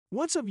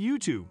What's up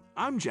YouTube?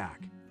 I'm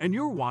Jack, and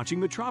you're watching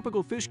the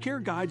Tropical Fish Care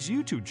Guide's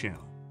YouTube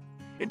channel.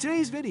 In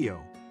today's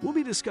video, we'll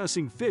be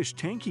discussing fish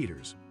tank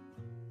heaters.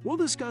 We'll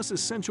discuss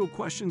essential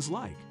questions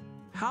like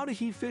how to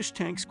heat fish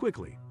tanks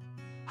quickly,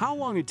 how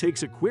long it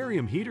takes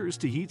aquarium heaters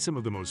to heat some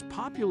of the most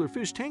popular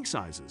fish tank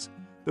sizes,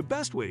 the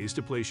best ways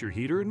to place your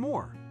heater, and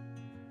more.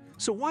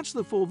 So watch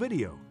the full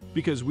video,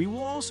 because we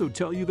will also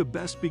tell you the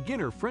best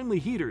beginner-friendly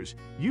heaters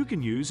you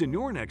can use in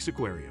your next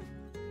aquarium.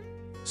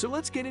 So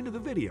let's get into the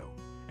video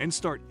and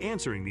start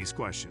answering these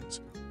questions.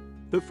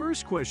 The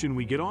first question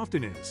we get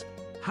often is,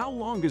 how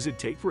long does it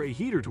take for a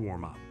heater to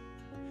warm up?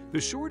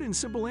 The short and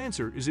simple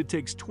answer is it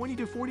takes 20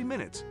 to 40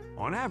 minutes,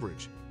 on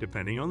average,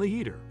 depending on the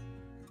heater.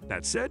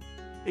 That said,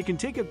 it can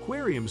take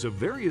aquariums of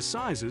various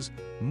sizes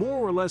more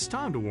or less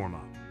time to warm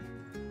up.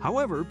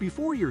 However,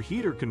 before your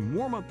heater can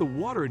warm up the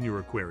water in your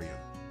aquarium,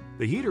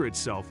 the heater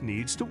itself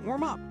needs to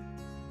warm up.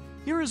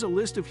 Here is a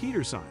list of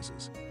heater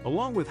sizes,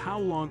 along with how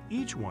long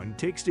each one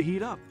takes to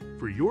heat up,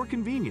 for your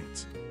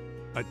convenience.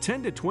 A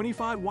 10 to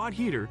 25 watt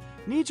heater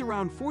needs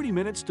around 40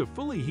 minutes to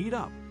fully heat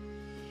up.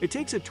 It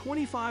takes a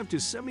 25 to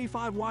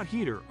 75 watt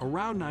heater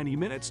around 90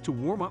 minutes to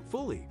warm up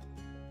fully.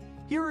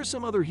 Here are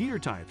some other heater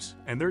types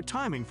and their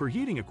timing for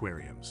heating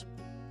aquariums.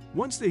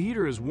 Once the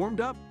heater is warmed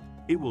up,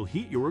 it will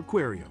heat your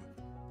aquarium.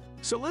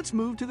 So let's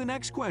move to the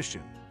next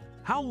question.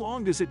 How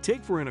long does it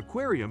take for an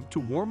aquarium to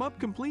warm up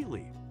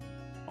completely?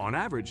 On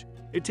average,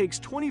 it takes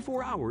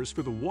 24 hours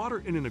for the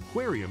water in an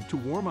aquarium to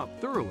warm up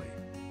thoroughly.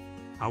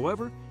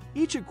 However,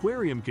 each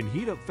aquarium can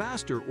heat up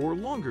faster or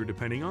longer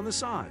depending on the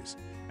size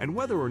and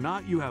whether or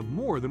not you have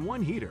more than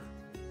one heater.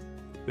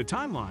 The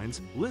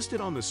timelines listed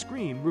on the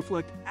screen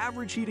reflect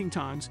average heating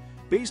times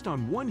based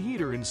on one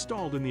heater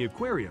installed in the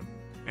aquarium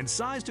and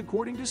sized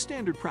according to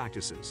standard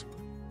practices.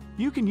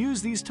 You can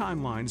use these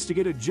timelines to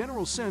get a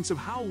general sense of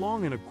how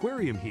long an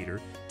aquarium heater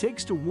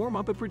takes to warm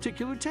up a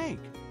particular tank.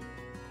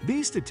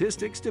 These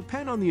statistics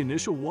depend on the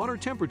initial water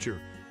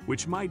temperature,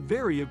 which might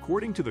vary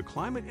according to the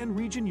climate and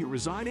region you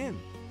reside in.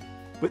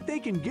 But they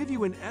can give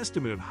you an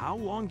estimate of how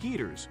long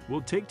heaters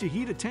will take to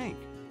heat a tank.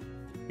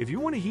 If you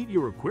want to heat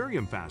your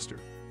aquarium faster,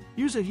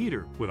 use a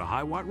heater with a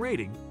high watt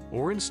rating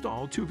or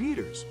install two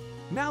heaters.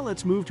 Now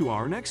let's move to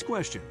our next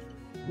question.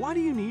 Why do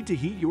you need to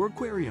heat your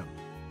aquarium?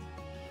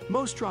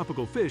 Most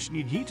tropical fish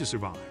need heat to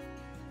survive.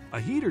 A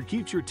heater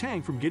keeps your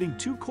tank from getting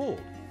too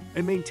cold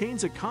and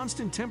maintains a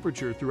constant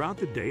temperature throughout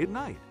the day and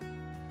night.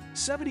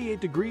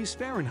 78 degrees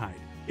Fahrenheit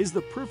is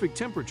the perfect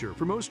temperature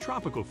for most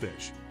tropical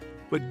fish.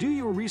 But do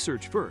your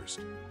research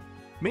first.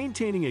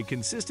 Maintaining a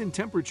consistent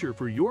temperature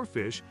for your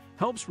fish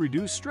helps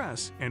reduce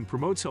stress and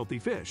promotes healthy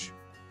fish.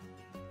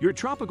 Your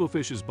tropical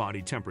fish's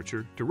body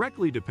temperature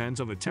directly depends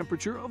on the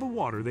temperature of the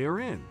water they are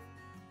in.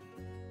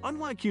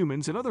 Unlike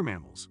humans and other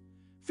mammals,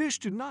 fish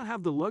do not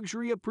have the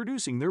luxury of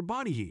producing their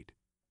body heat.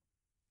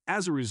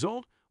 As a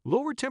result,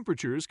 lower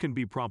temperatures can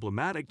be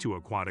problematic to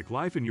aquatic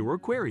life in your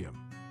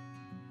aquarium.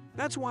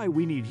 That's why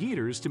we need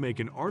heaters to make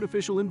an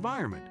artificial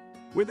environment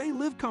where they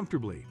live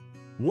comfortably.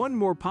 One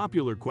more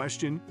popular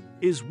question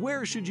is,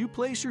 where should you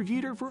place your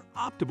heater for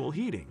optimal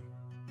heating?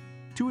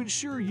 To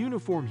ensure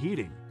uniform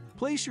heating,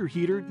 place your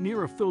heater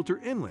near a filter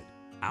inlet,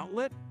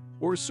 outlet,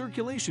 or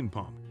circulation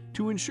pump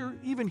to ensure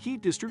even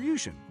heat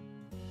distribution.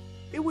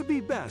 It would be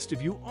best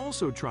if you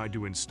also tried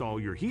to install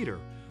your heater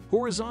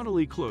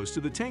horizontally close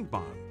to the tank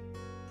bottom.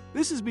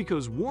 This is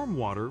because warm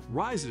water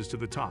rises to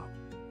the top.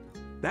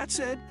 That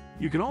said,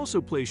 you can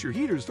also place your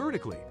heaters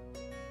vertically.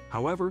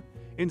 However,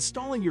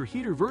 installing your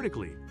heater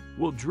vertically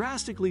will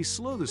drastically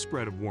slow the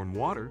spread of warm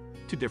water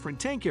to different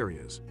tank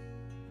areas.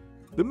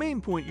 The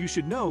main point you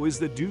should know is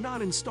that do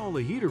not install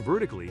a heater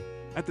vertically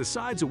at the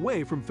sides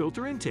away from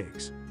filter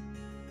intakes.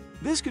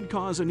 This could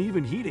cause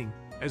uneven heating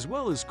as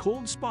well as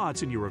cold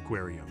spots in your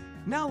aquarium.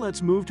 Now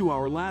let's move to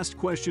our last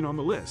question on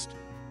the list.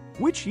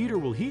 Which heater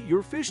will heat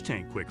your fish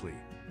tank quickly?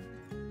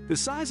 The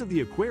size of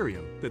the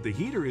aquarium that the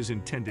heater is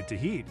intended to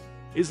heat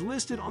is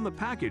listed on the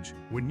package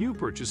when you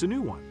purchase a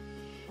new one.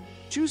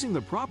 Choosing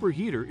the proper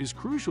heater is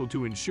crucial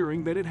to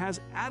ensuring that it has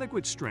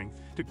adequate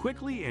strength to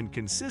quickly and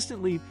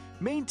consistently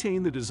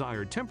maintain the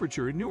desired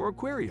temperature in your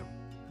aquarium.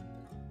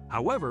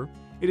 However,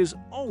 it is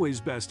always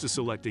best to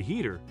select a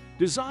heater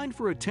designed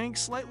for a tank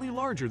slightly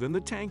larger than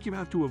the tank you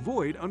have to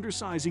avoid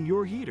undersizing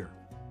your heater.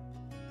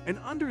 An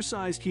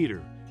undersized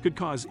heater could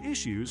cause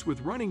issues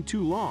with running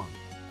too long,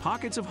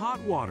 pockets of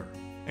hot water,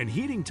 and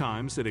heating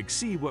times that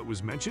exceed what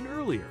was mentioned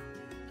earlier.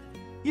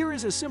 Here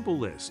is a simple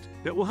list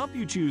that will help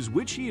you choose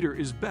which heater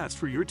is best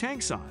for your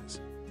tank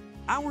size.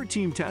 Our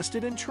team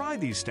tested and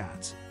tried these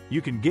stats.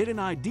 You can get an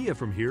idea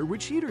from here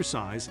which heater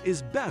size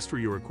is best for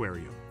your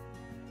aquarium.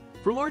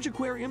 For large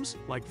aquariums,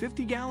 like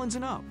 50 gallons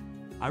and up,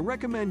 I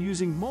recommend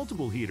using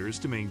multiple heaters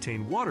to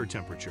maintain water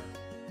temperature.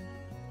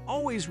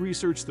 Always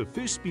research the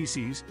fish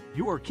species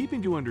you are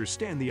keeping to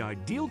understand the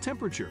ideal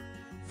temperature,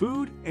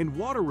 food, and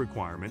water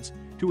requirements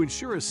to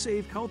ensure a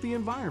safe, healthy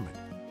environment.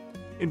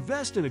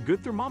 Invest in a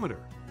good thermometer.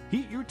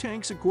 Heat your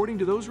tanks according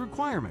to those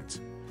requirements,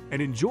 and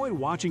enjoy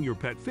watching your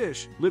pet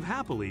fish live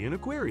happily in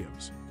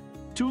aquariums.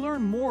 To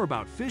learn more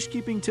about fish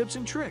keeping tips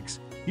and tricks,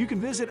 you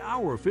can visit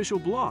our official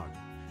blog,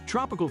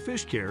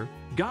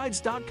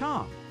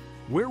 tropicalfishcareguides.com,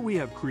 where we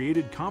have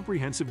created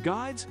comprehensive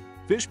guides,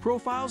 fish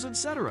profiles,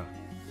 etc.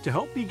 to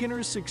help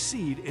beginners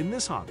succeed in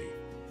this hobby.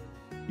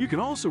 You can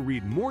also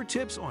read more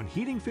tips on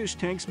heating fish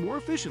tanks more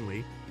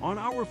efficiently on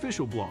our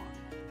official blog,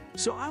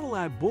 so I will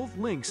add both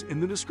links in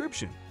the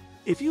description.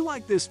 If you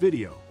like this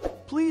video,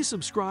 please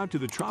subscribe to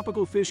the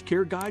Tropical Fish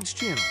Care Guides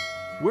channel,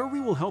 where we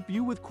will help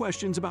you with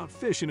questions about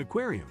fish in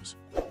aquariums.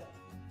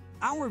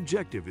 Our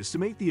objective is to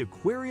make the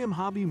aquarium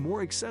hobby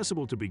more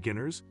accessible to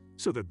beginners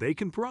so that they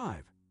can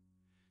thrive.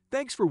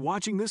 Thanks for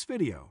watching this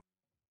video.